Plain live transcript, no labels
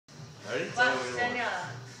Ready?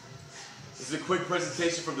 This is a quick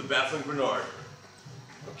presentation from the Baffling Bernard.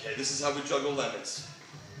 Okay, this is how we juggle lemons.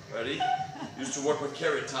 Ready? Used to work with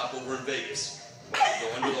carrot top over in Vegas. We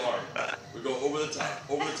go under the arm. We go over the top.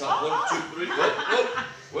 Over the top. 1, 2, 3. Whoa, whoa.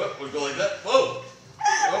 Whoa. We go like that. Whoa.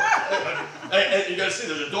 Hey, you gotta see,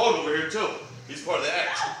 there's a dog over here too. He's part of the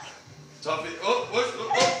act. Toughy. Oh.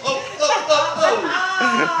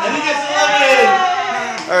 And he gets the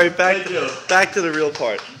lemon. All right, back to the real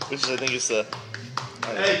part, which is, I think, is the.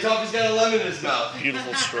 Hey, Toffee's got a lemon in his mouth.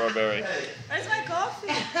 Beautiful strawberry. Hey. Where's my coffee?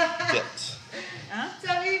 Dipped. Huh?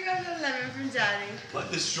 Toffee, you got the lemon from Daddy.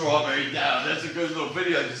 Put the strawberry down. That's a good little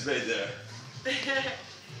video I just made there.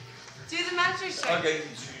 Do the magic trick. Okay,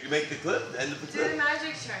 you make the clip, end of the clip. Do the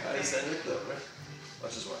magic trick. Just end the clip, right?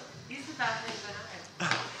 Watch this one. Use the Baffling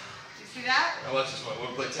Bernard. You see that? Now watch this one. We're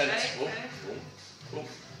gonna play tennis. Ready? Boom, Ready? boom, boom,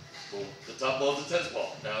 boom. The top ball's a tennis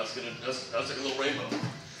ball. Now it's like a little rainbow.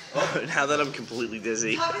 Now that I'm completely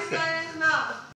dizzy. Toffee's got it in his mouth.